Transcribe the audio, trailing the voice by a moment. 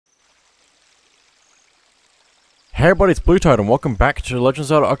Hey everybody, it's BlueToad and welcome back to Legend of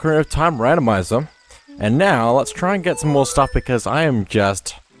Zelda Ocarina of Time Randomizer. And now, let's try and get some more stuff because I am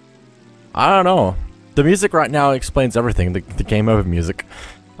just... I don't know. The music right now explains everything, the game over music.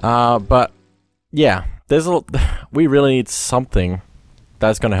 But, yeah, we really need something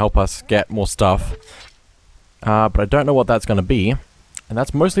that's going to help us get more stuff. But I don't know what that's going to be. And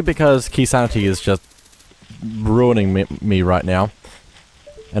that's mostly because Key Sanity is just ruining me right now.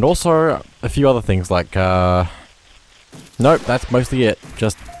 And also, a few other things like, nope, that's mostly it.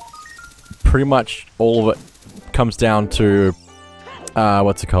 Just pretty much all of it comes down to,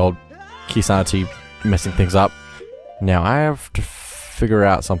 what's it called? Key Sanity messing things up. Now, I have to figure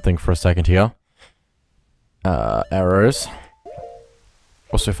out something for a second here. Arrows.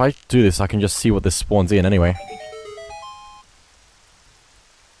 Also, if I do this, I can just see what this spawns in anyway.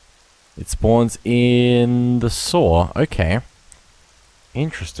 It spawns in the saw. Okay.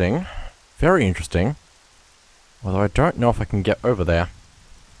 Interesting. Very interesting. Although I don't know if I can get over there.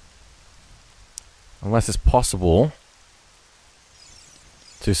 Unless it's possible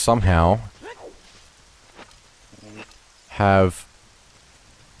to somehow have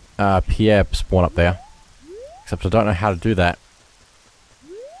Pierre spawn up there. Except I don't know how to do that.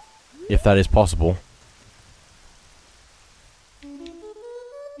 If that is possible.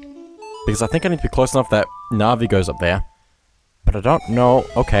 Because I think I need to be close enough that Navi goes up there. But I don't know.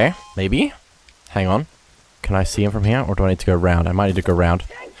 Okay, maybe. Hang on. Can I see him from here, or do I need to go around? I might need to go around.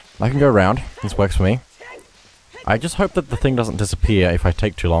 I can go around. This works for me. I just hope that the thing doesn't disappear if I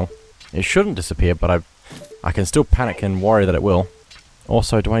take too long. It shouldn't disappear, but I can still panic and worry that it will.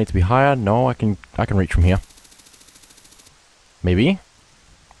 Also, do I need to be higher? No, I can reach from here. Maybe?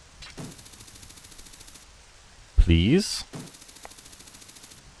 Please?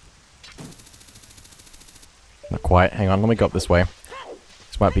 Not quite. Hang on, let me go up this way.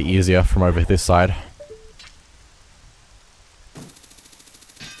 This might be easier from over this side.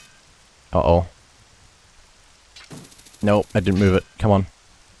 Uh-oh. Nope, I didn't move it. Come on.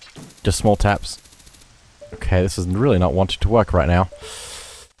 Just small taps. Okay, this is really not wanting to work right now.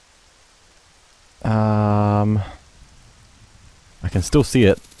 I can still see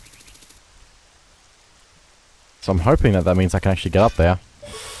it. So I'm hoping that means I can actually get up there.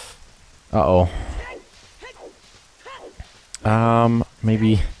 Uh-oh.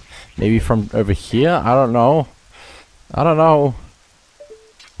 Maybe from over here? I don't know. I don't know.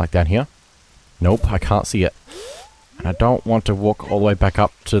 Like down here? Nope, I can't see it. And I don't want to walk all the way back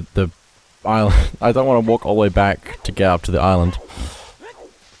up to the island. I don't want to walk all the way back to get up to the island.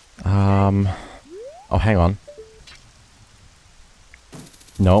 Oh, hang on.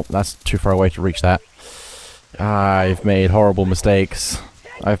 Nope, that's too far away to reach that. I've made horrible mistakes.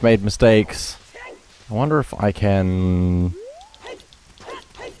 I've made mistakes. I wonder if I can...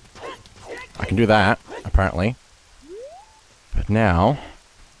 I can do that, apparently. But now...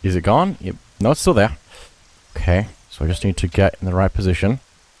 Is it gone? Yep. No, it's still there. Okay, so I just need to get in the right position.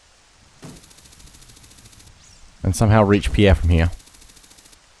 And somehow reach Pierre from here.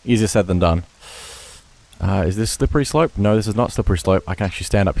 Easier said than done. Is this slippery slope? No, this is not slippery slope. I can actually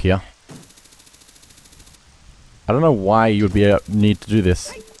stand up here. I don't know why you would need to do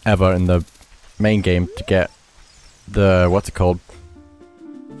this ever in the main game to get the... what's it called?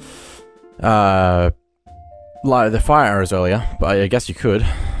 Like the fire arrows earlier, but I guess you could.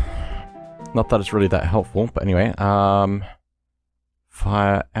 Not that it's really that helpful, but anyway,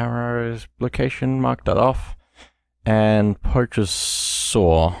 fire arrows, location, mark that off, and poacher's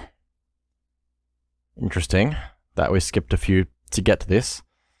saw. Interesting. That we skipped a few to get to this.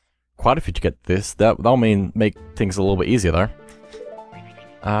 Quite a few to get to this. That'll make things a little bit easier though.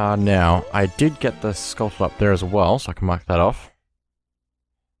 Now, I did get the sculpture up there as well, so I can mark that off.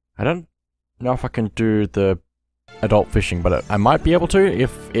 I don't know if I can do the adult fishing, but I might be able to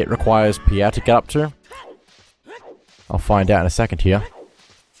if it requires Pierre to get up to. I'll find out in a second here.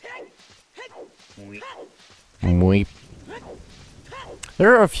 Weep.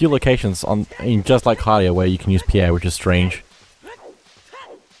 There are a few locations just like Hardia where you can use Pierre, which is strange.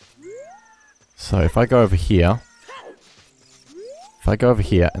 So if I go over here,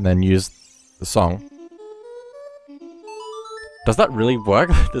 and then use the song, does that really work?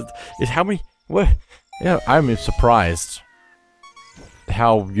 Yeah, I'm surprised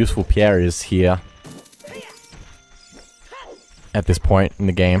how useful Pierre is here at this point in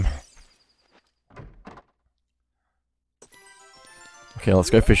the game. Okay, let's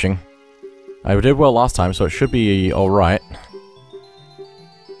go fishing. I did well last time, so it should be alright.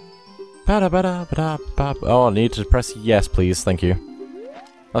 Oh, I need to press yes, please. Thank you.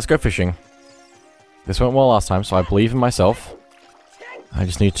 Let's go fishing. This went well last time, so I believe in myself. I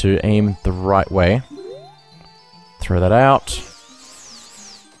just need to aim the right way. Throw that out.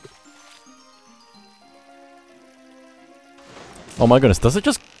 Oh my goodness, does it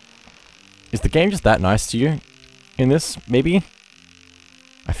just... Is the game just that nice to you in this, maybe?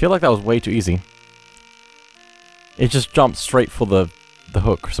 I feel like that was way too easy. It just jumped straight for the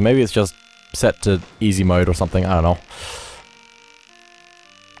hook, so maybe it's just set to easy mode or something, I don't know.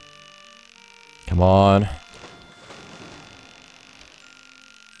 Come on.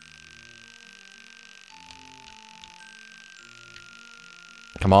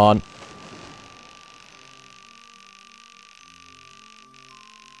 Come on.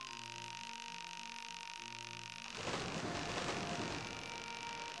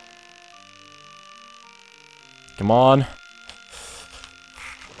 Come on.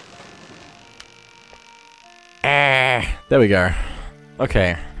 There we go.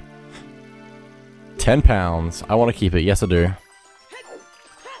 Okay. £10. I want to keep it. Yes, I do.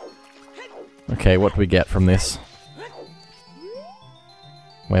 Okay, what do we get from this?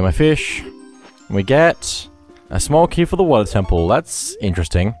 Weigh my fish. We get a small key for the water temple. That's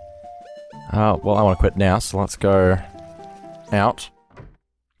interesting. Well, I want to quit now, so let's go out.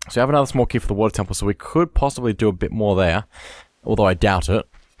 So we have another small key for the water temple, so we could possibly do a bit more there. Although I doubt it.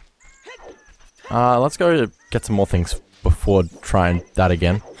 Let's go get some more things before trying that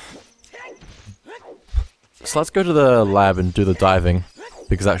again. So let's go to the lab and do the diving,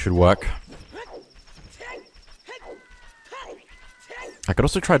 because that should work. I could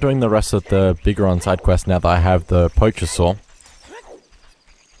also try doing the rest of the bigger on side quest now that I have the poacher saw.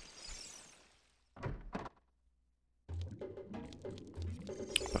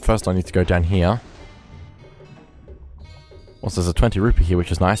 But first I need to go down here. Also, there's a 20 rupee here,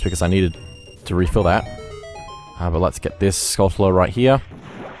 which is nice because I needed to refill that. But let's get this skulltula right here.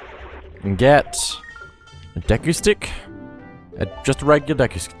 And get a Deku stick. Just a regular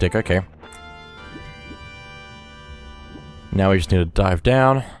Deku stick, okay. Now we just need to dive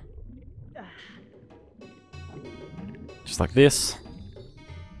down. Just like this.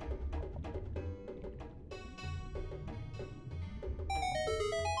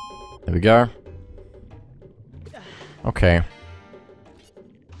 There we go. Okay.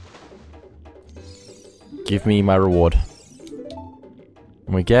 Give me my reward.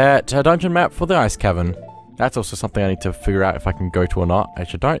 And we get a dungeon map for the ice cavern. That's also something I need to figure out if I can go to or not.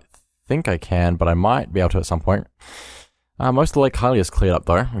 Actually, I don't think I can, but I might be able to at some point. Most of the Lake Hylia is cleared up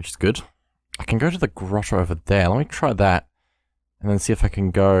though, which is good. I can go to the grotto over there. Let me try that. And then see if I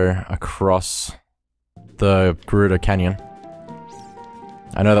can go across the Gerudo Canyon.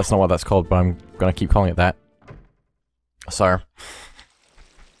 I know that's not what that's called, but I'm gonna keep calling it that. So...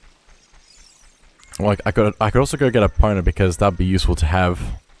 Well, I could also go get a Pona because that'd be useful to have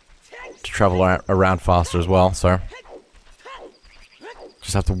to travel around faster as well, so...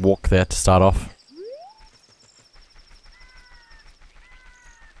 Just have to walk there to start off.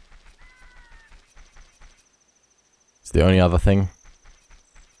 It's the only other thing.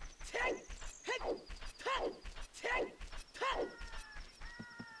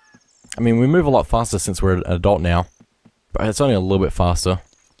 I mean, we move a lot faster since we're an adult now, but it's only a little bit faster.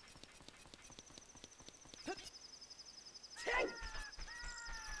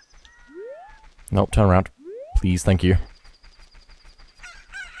 Nope, turn around. Please, thank you.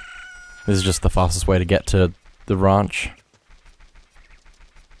 This is just the fastest way to get to the ranch.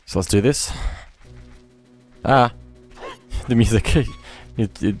 So let's do this. Ah! The music.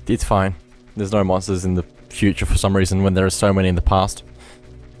 It's fine. There's no monsters in the future for some reason when there are so many in the past.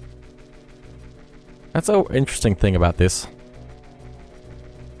 That's an interesting thing about this.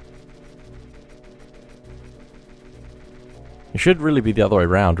 It should really be the other way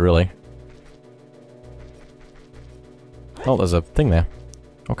around, really. Oh, there's a thing there.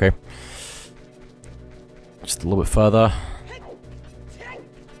 Okay. Just a little bit further.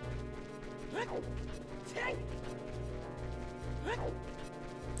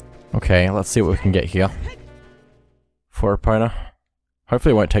 Okay, let's see what we can get here. For a Pona.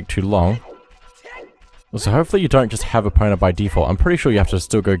 Hopefully it won't take too long. So hopefully you don't just have a Pona by default. I'm pretty sure you have to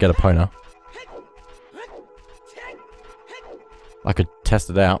still go get a Pona. I could test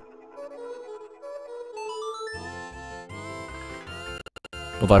it out.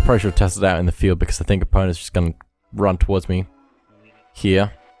 Although I probably should have tested it out in the field because I think a Pona is just going to run towards me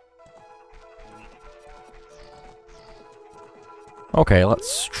here. Okay,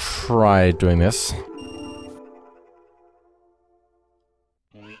 let's try doing this.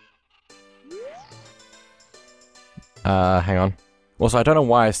 Hang on. Also, I don't know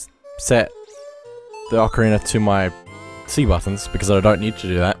why I set the Ocarina to my C buttons, because I don't need to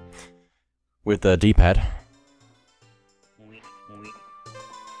do that with the D-pad.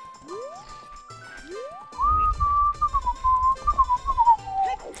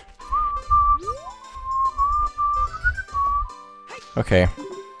 Okay.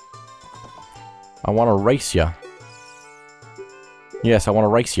 I want to race ya. Yes, I want to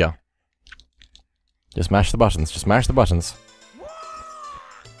race ya. Just mash the buttons. Just mash the buttons.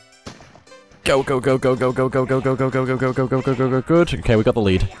 Go, go, go, go, go, go, go, go, go, go, go, go, go, go, go, go, go, go, good. Okay, we got the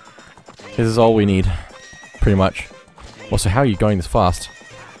lead. This is all we need. Pretty much. Also, how are you going this fast?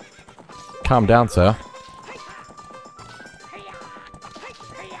 Calm down, sir.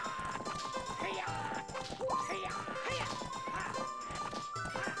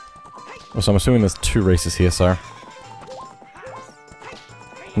 Also, I'm assuming there's 2 races here, so...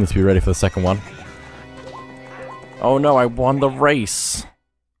 I need to be ready for the second one. Oh no, I won the race!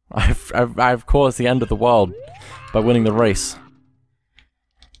 I've caused the end of the world by winning the race.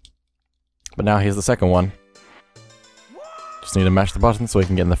 But now here's the second one. Just need to mash the button so we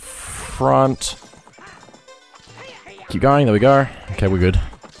can get in the front. Keep going, there we go. Okay, we're good.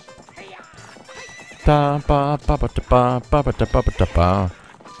 Da ba ba ba da ba ba ba da ba ba da ba.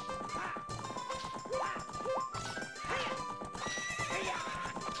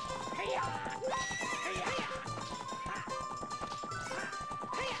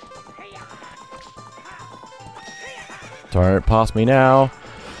 Don't pass me now.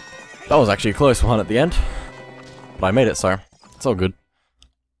 That was actually a close one at the end. But I made it, so it's all good.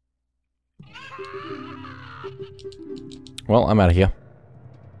 Well, I'm out of here.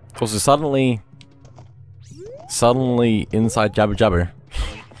 Also, suddenly inside Jabba Jabba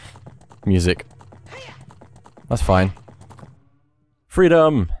music. That's fine.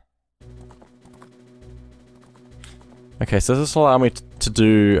 Freedom! Okay, so this will allow me to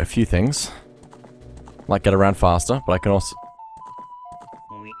do a few things. Like get around faster, but I can also...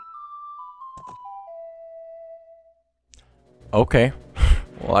 Okay.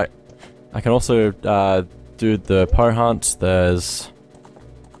 Well, I can also do the Poe Hunt. There's...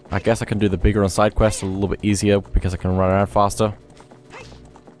 I guess I can do the bigger and side quests a little bit easier because I can run around faster.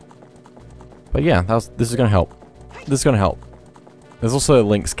 But yeah, this is gonna help. This is gonna help. There's also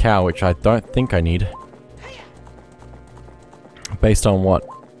Link's cow, which I don't think I need. Based on what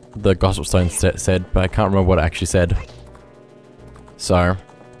the Gossip Stone said, but I can't remember what it actually said. So...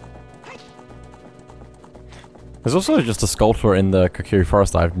 There's also just a sculpture in the Kokiri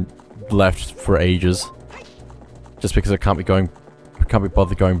Forest I've left for ages. Just because I can't be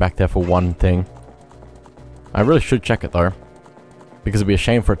bothered going back there for one thing. I really should check it though. Because it'd be a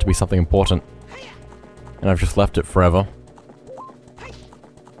shame for it to be something important. And I've just left it forever.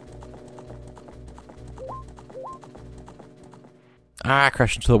 Ah, I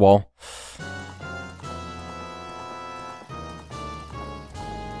crashed into the wall.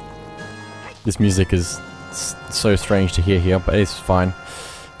 This music is so strange to hear here, but it's fine.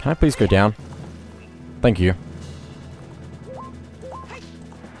 Can I please go down? Thank you.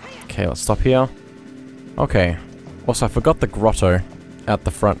 Okay, let's stop here. Okay. Also, I forgot the grotto at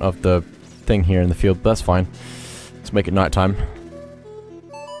the front of the thing here in the field, but that's fine. Let's make it nighttime.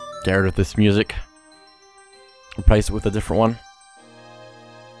 Get rid of this music. Replace it with a different one.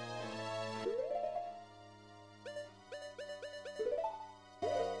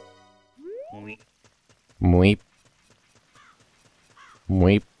 Mweep.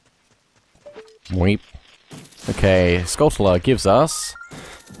 Mweep. Mweep. Okay, Skulltula gives us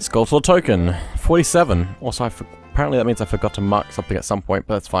Skulltula token 47. Also, apparently that means I forgot to mark something at some point,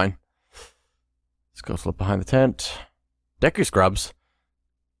 but that's fine. Skulltula behind the tent. Deku Scrubs.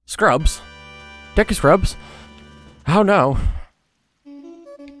 Scrubs? Deku Scrubs? Oh no.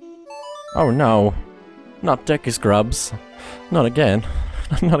 Oh no. Not Deku Scrubs. Not again.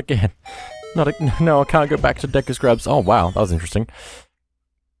 Not again. No, I can't go back to Deku Scrubs. Oh wow, that was interesting.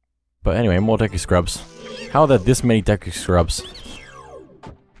 But anyway, more Deku Scrubs. How are there this many Deku Scrubs?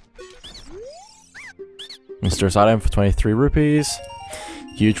 Mysterious item for 23 rupees.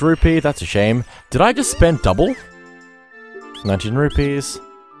 Huge rupee, that's a shame. Did I just spend double? 19 rupees.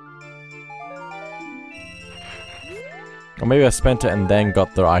 Or maybe I spent it and then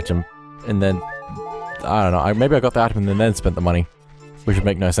got the item. And then... I don't know, maybe I got the item and then spent the money. Which would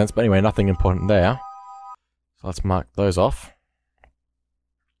make no sense, but anyway, nothing important there. So let's mark those off.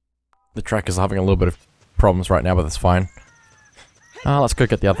 The track is having a little bit of problems right now, but that's fine. Let's go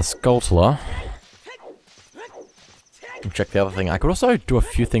get the other Skulltula. And check the other thing. I could also do a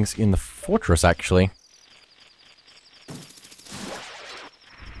few things in the fortress, actually.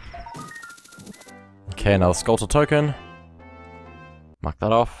 Okay, another Skulltula token. Mark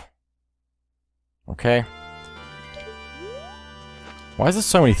that off. Okay. Why is there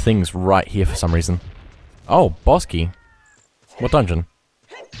so many things right here for some reason? Oh, boss key. What dungeon?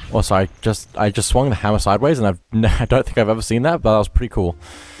 Also, I just swung the hammer sideways, and I don't think I've ever seen that, but that was pretty cool.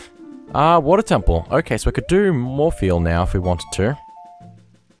 Water temple. Okay, so we could do Morpheal now if we wanted to.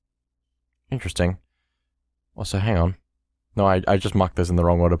 Interesting. Also, hang on. No, I just marked those in the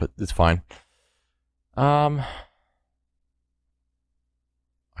wrong order, but it's fine. I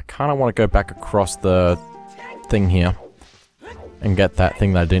kind of want to go back across the thing here and get that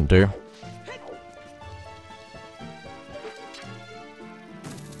thing that I didn't do.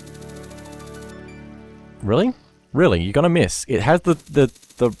 Really? Really? You're gonna miss. It has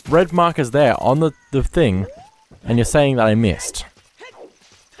the red markers there on the thing, and you're saying that I missed.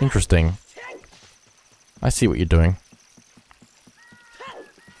 Interesting. I see what you're doing.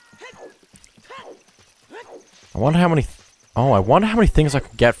 I wonder how many... I wonder how many things I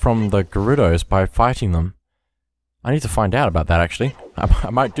could get from the Gerudos by fighting them. I need to find out about that, actually.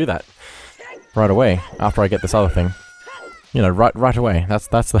 I might do that right away after I get this other thing. You know, right away. That's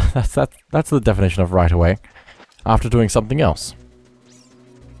the definition of right away. After doing something else.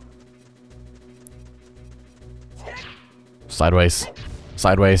 Sideways.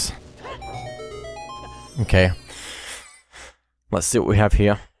 Sideways. Okay. Let's see what we have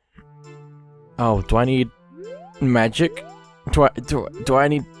here. Oh, do I need magic? Do I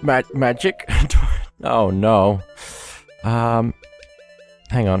need magic? Oh no. Hang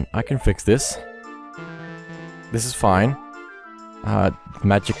on, I can fix this. This is fine.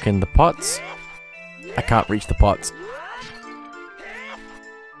 Magic in the pots. I can't reach the pots.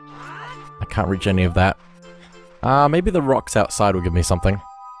 I can't reach any of that. Maybe the rocks outside will give me something.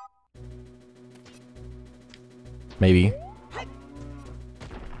 Maybe.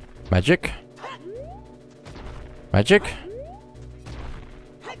 Magic? Magic?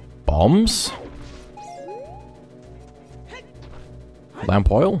 Bombs?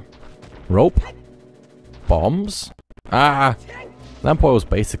 Lamp oil? Rope? Bombs? Ah! Lamp oil is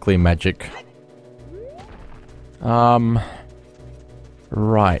basically magic.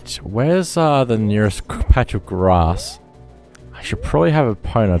 Right. Where's the nearest patch of grass? I should probably have a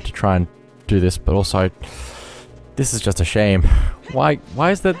Epona to try and do this, but also... This is just a shame. Why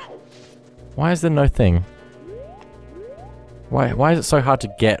is there no thing? Why is it so hard to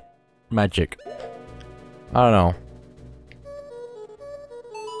get magic? I don't know.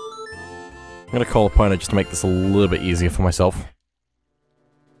 I'm gonna call Epona just to make this a little bit easier for myself.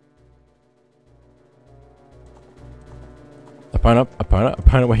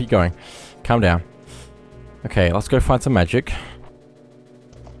 Epona, where are you going? Calm down. Okay, let's go find some magic.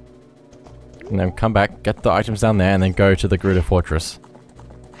 And then come back, get the items down there, and then go to the Gerudo Fortress.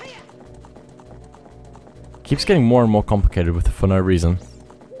 Keeps getting more and more complicated with it for no reason.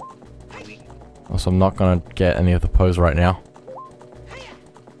 Also, I'm not gonna get any of the pose right now.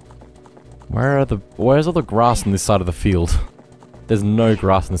 Where's all the grass on this side of the field? There's no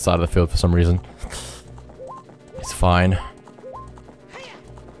grass on this side of the field for some reason. It's fine.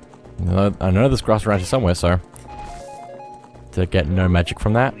 I know there's grass around here somewhere, so... Did I get no magic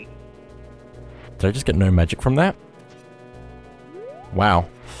from that? Did I just get no magic from that? Wow.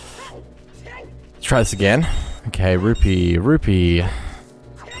 Let's try this again. Okay, rupee.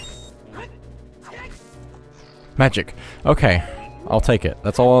 Magic. Okay, I'll take it.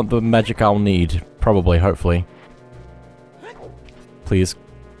 That's all the magic I'll need. Probably, hopefully. Please.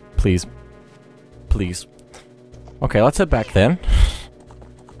 Please. Please. Okay, let's head back then.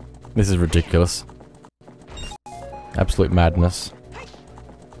 This is ridiculous. Absolute madness.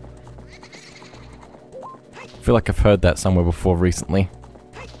 I feel like I've heard that somewhere before recently.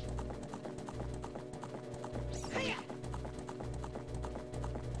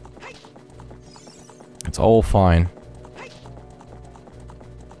 It's all fine.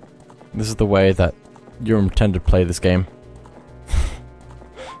 This is the way that you're intended to play this game.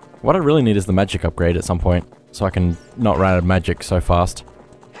 What I really need is the magic upgrade at some point, so I can not run out of magic so fast.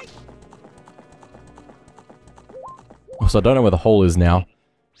 Also, I don't know where the hole is now,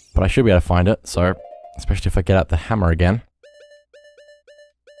 but I should be able to find it, so... Especially if I get out the hammer again.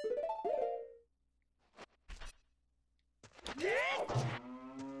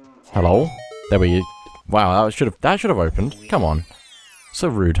 Hello? There we go. Wow, that should have opened. Come on. So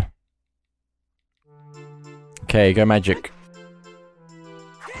rude. Okay, go magic.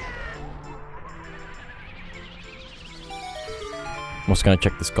 I'm also gonna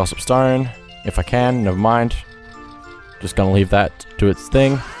check this gossip stone. If I can, never mind. Just gonna leave that do its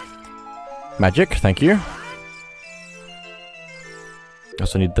thing. Magic, thank you.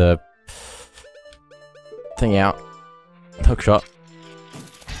 Also need the thing out. Hook shot.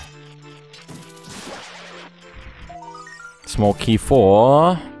 Small key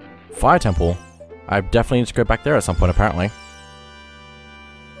for Fire Temple. I definitely need to go back there at some point, apparently.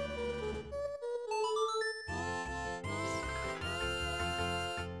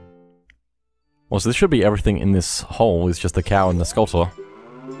 Well, so this should be everything in this hole, is just the cow and the sculptor.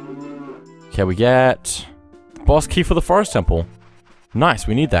 Okay, we get the boss key for the forest temple. Nice,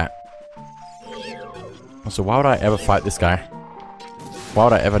 we need that. So why would I ever fight this guy? Why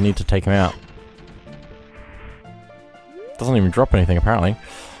would I ever need to take him out? Doesn't even drop anything, apparently.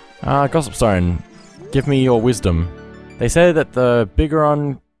 Gossip Stone, give me your wisdom. They say that the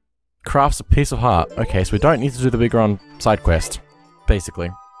Bigoron crafts a piece of heart. Okay, so we don't need to do the Bigoron side quest, basically,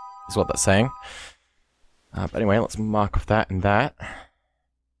 is what that's saying. But anyway, let's mark off that and that.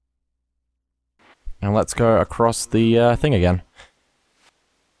 And let's go across the thing again.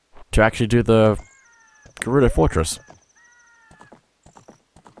 To actually do the Gerudo Fortress.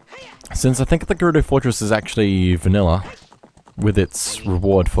 Since I think the Gerudo Fortress is actually vanilla, with its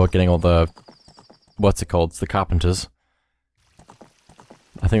reward for getting all the... what's it called? It's the carpenters.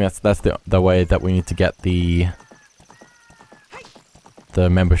 I think that's the way that we need to get the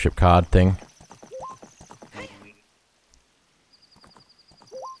membership card thing.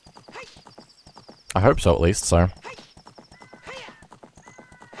 I hope so, at least, so...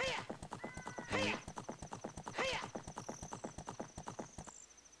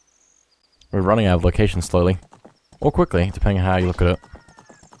 We're running out of locations slowly. Or quickly, depending on how you look at it.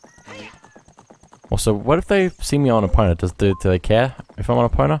 Also, what if they see me on Epona? Do they care if I'm on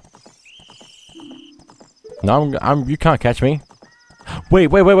Epona? No, you can't catch me. Wait.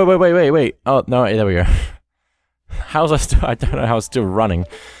 Oh, no, there we go. I don't know how it's still running.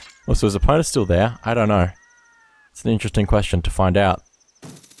 Also, is Epona still there? I don't know. It's an interesting question to find out.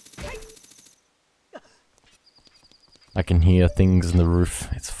 I can hear things in the roof.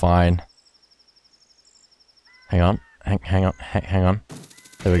 It's fine. Hang on. Hang on.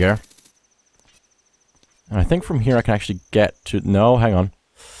 There we go. And I think from here I can actually get to... No, hang on.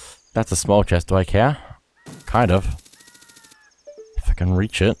 That's a small chest. Do I care? Kind of. If I can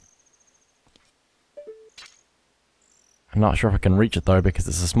reach it. I'm not sure if I can reach it though, because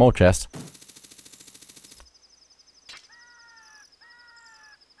it's a small chest.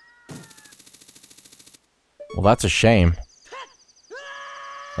 Well, that's a shame.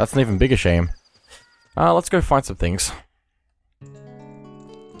 That's an even bigger shame. Let's go find some things.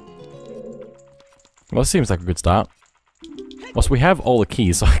 Well, this seems like a good start. Well, so we have all the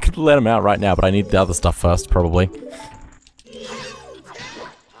keys, so I could let them out right now, but I need the other stuff first, probably.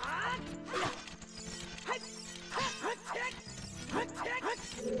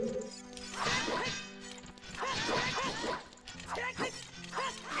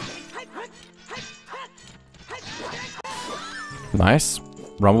 Nice.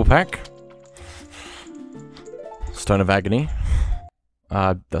 Rumble pack. Stone of Agony.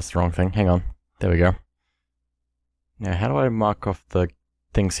 That's the wrong thing. Hang on. There we go. Now, how do I mark off the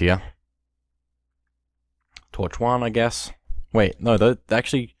things here? Torch 1, I guess. Wait, no,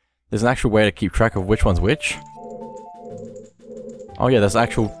 actually, there's an actual way to keep track of which one's which. Oh yeah, there's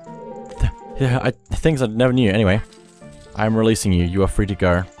actual... things I never knew. Anyway, I'm releasing you. You are free to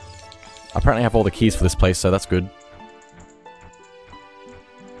go. I apparently have all the keys for this place, so that's good.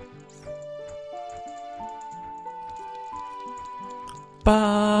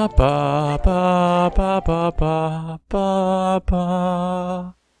 Ba ba ba ba ba ba ba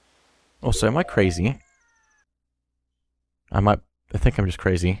ba. Also, am I crazy? I think I'm just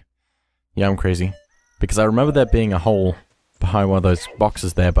crazy. Yeah, I'm crazy. Because I remember there being a hole behind one of those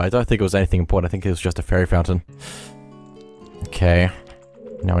boxes there, but I don't think it was anything important. I think it was just a fairy fountain. Okay.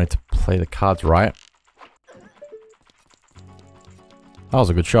 Now I need to play the cards right. That was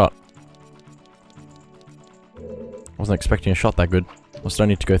a good shot. Wasn't expecting a shot that good. Also, don't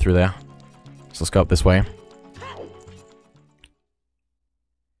need to go through there. So let's go up this way.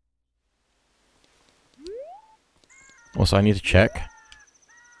 Also, I need to check.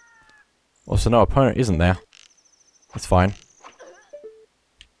 Also, no, opponent isn't there. That's fine.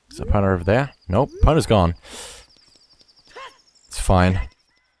 Is the opponent over there? Nope, opponent's gone. It's fine.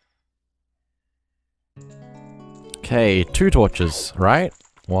 Okay, 2 torches, right?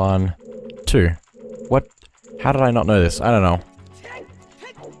 1, 2. What? How did I not know this? I don't know.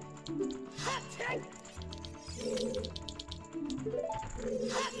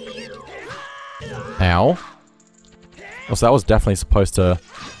 Ow. Also, that was definitely supposed to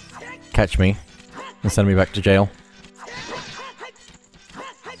catch me and send me back to jail.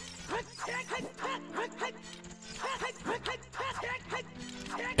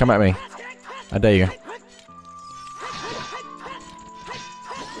 Come at me. I dare you.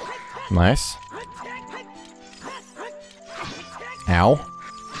 Nice. Ow.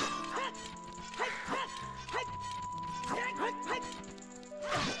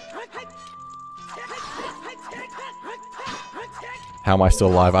 How am I still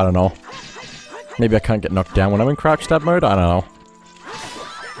alive? I don't know. Maybe I can't get knocked down when I'm in crouch stab mode? I don't know.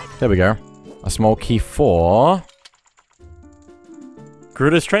 There we go. a small key for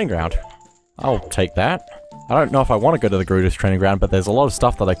Gerudo's training ground. I'll take that. I don't know if I want to go to the Gerudo's training ground, but there's a lot of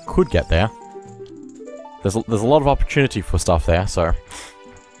stuff that I could get there. There's a lot of opportunity for stuff there, so...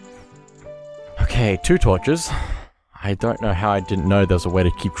 Okay, 2 torches. I don't know how I didn't know there was a way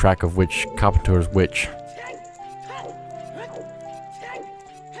to keep track of which carpenter is which.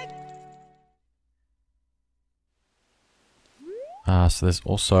 So there's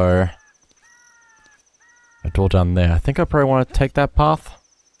also a door down there. I think I probably want to take that path.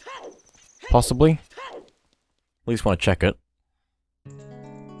 Possibly. At least want to check it.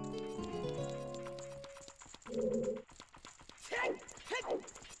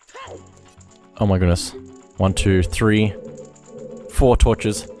 Oh my goodness. 1, 2, 3, 4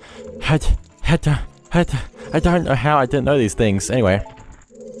 torches. I don't know how I didn't know these things. Anyway.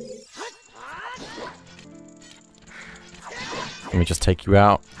 Let me just take you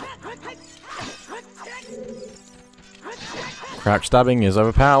out. Crouch stabbing is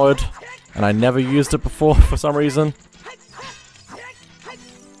overpowered. And I never used it before for some reason.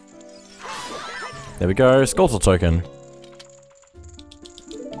 There we go. Skeletal token.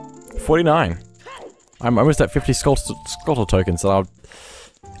 49. I'm almost at 50 skeletal tokens, so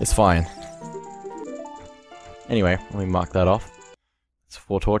it's fine. Anyway, let me mark that off. It's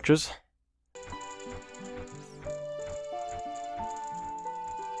 4 torches.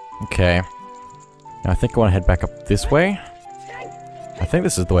 Okay. Now I think I want to head back up this way. I think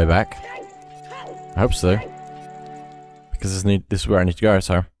this is the way back. I hope so. Because this is where I need to go,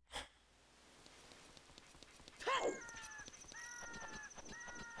 so...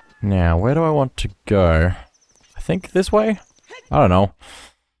 Now, where do I want to go? I think this way? I don't know.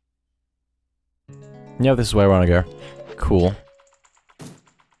 Yeah, this is where I want to go. Cool.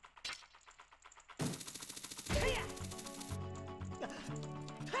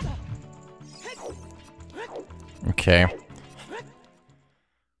 Okay.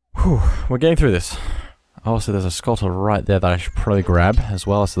 Whew, we're getting through this. Also, there's a skeleton right there that I should probably grab, as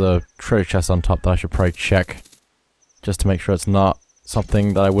well as the treasure chest on top that I should probably check. Just to make sure it's not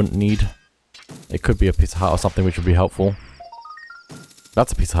something that I wouldn't need. It could be a piece of heart or something which would be helpful.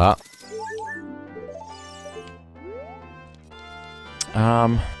 That's a piece of heart.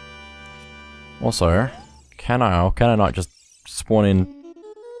 Also, can I or can I not just spawn in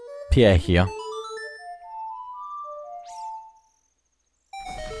Pierre here?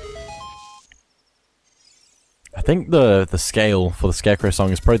 I think the scale for the Scarecrow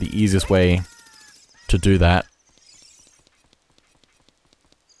song is probably the easiest way to do that.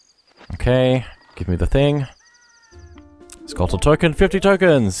 Okay, give me the thing. Skeletal token, 50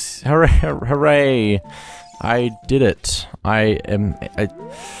 tokens! Hooray! Hooray! I did it. I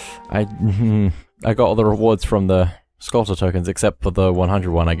got all the rewards from the skeletal tokens except for the 100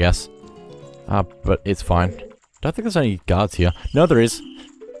 one, I guess. But it's fine. Don't think there's any guards here. No, there is.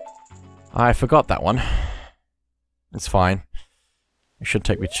 I forgot that one. It's fine. It shouldn't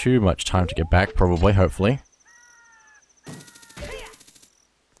take me too much time to get back, probably, hopefully.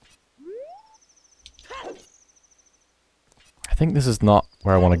 I think this is not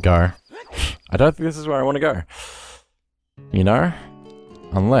where I want to go. I don't think this is where I want to go. You know?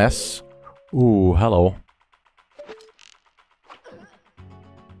 Unless... Ooh, hello.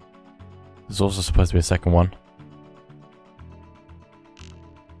 There's also supposed to be a second one.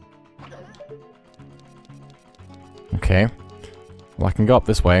 Okay. Well, I can go up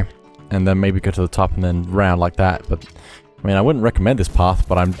this way, and then maybe go to the top and then round like that, but... I mean, I wouldn't recommend this path,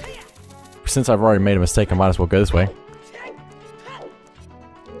 but since I've already made a mistake, I might as well go this way.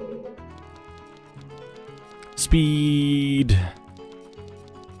 Speed!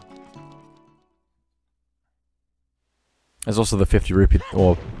 There's also the 50 rupee,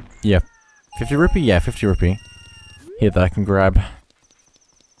 or... Yeah, 50 rupee? Yeah, 50 rupee. Here that I can grab.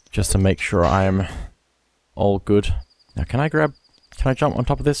 Just to make sure I'm all good. Now, can I jump on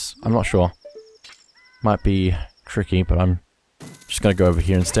top of this? I'm not sure. Might be tricky, but I'm just gonna go over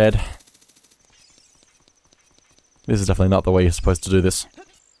here instead. This is definitely not the way you're supposed to do this.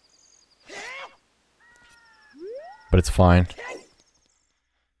 But it's fine.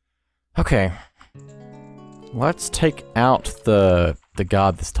 Okay. Let's take out the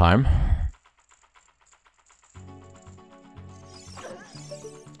guard this time.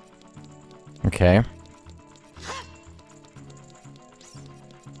 Okay.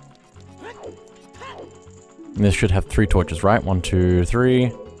 And this should have 3 torches, right? 1, 2,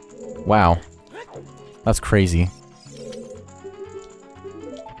 3. Wow. That's crazy.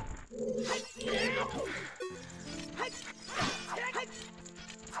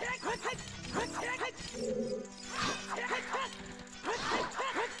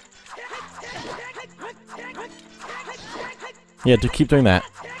 Yeah, keep doing that.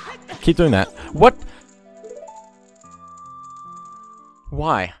 Keep doing that. What?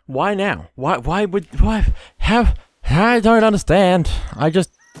 Why? Why now? Why have... I don't understand. I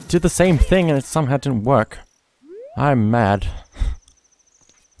just did the same thing and it somehow didn't work. I'm mad.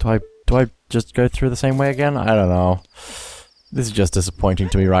 Do I just go through the same way again? I don't know. This is just disappointing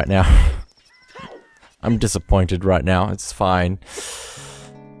to me right now. I'm disappointed right now. It's fine.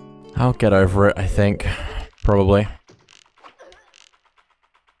 I'll get over it, I think. Probably.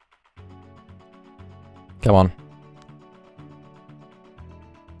 Come on.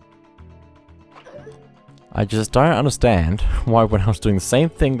 I just don't understand why when I was doing the same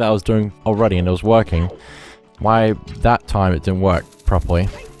thing that I was doing already and it was working, why that time it didn't work properly.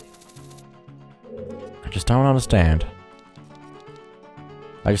 I just don't understand.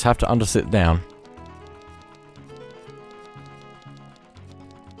 I just have to undersit down.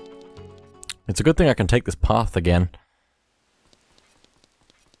 It's a good thing I can take this path again.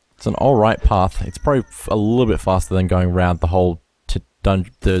 It's an alright path. It's probably a little bit faster than going around the whole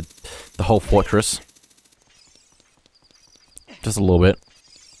the whole fortress. Just a little bit.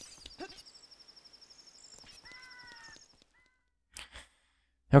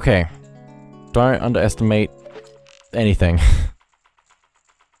 Okay. Don't underestimate anything.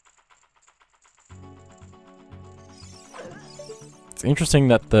 It's interesting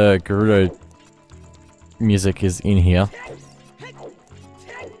that the Gerudo music is in here.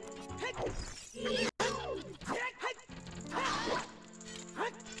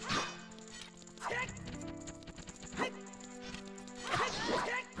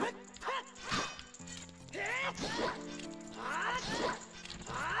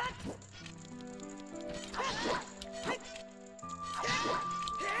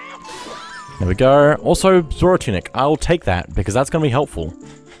 There we go. Also, Zora Tunic. I'll take that, because that's going to be helpful.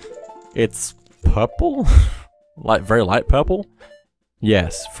 It's purple? Like, very light purple?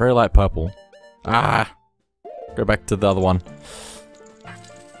 Yes, very light purple. Ah! Go back to the other one.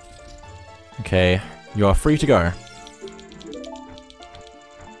 Okay, you are free to go.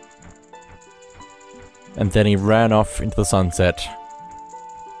 And then he ran off into the sunset.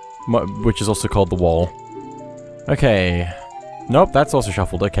 Which is also called the wall. Okay. Nope, that's also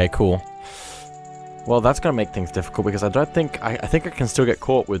shuffled. Okay, cool. Well, that's gonna make things difficult because I don't think I think I can still get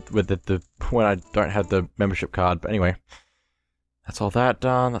caught with the when I don't have the membership card. But anyway, that's all that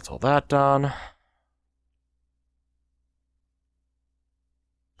done. That's all that done.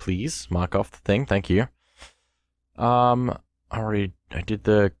 Please mark off the thing. Thank you. I did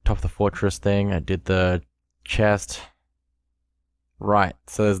the top of the fortress thing. I did the chest. Right.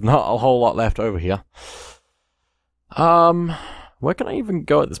 So there's not a whole lot left over here. Where can I even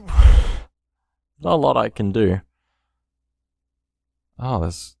go at this point? Not a lot I can do. Oh,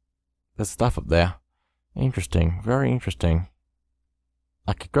 there's stuff up there. Interesting. Very interesting.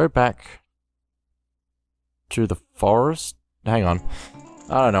 I could go back to the forest. Hang on.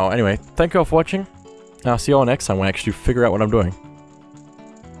 I don't know. Anyway, thank you all for watching. I'll see you all next time when I actually figure out what I'm doing.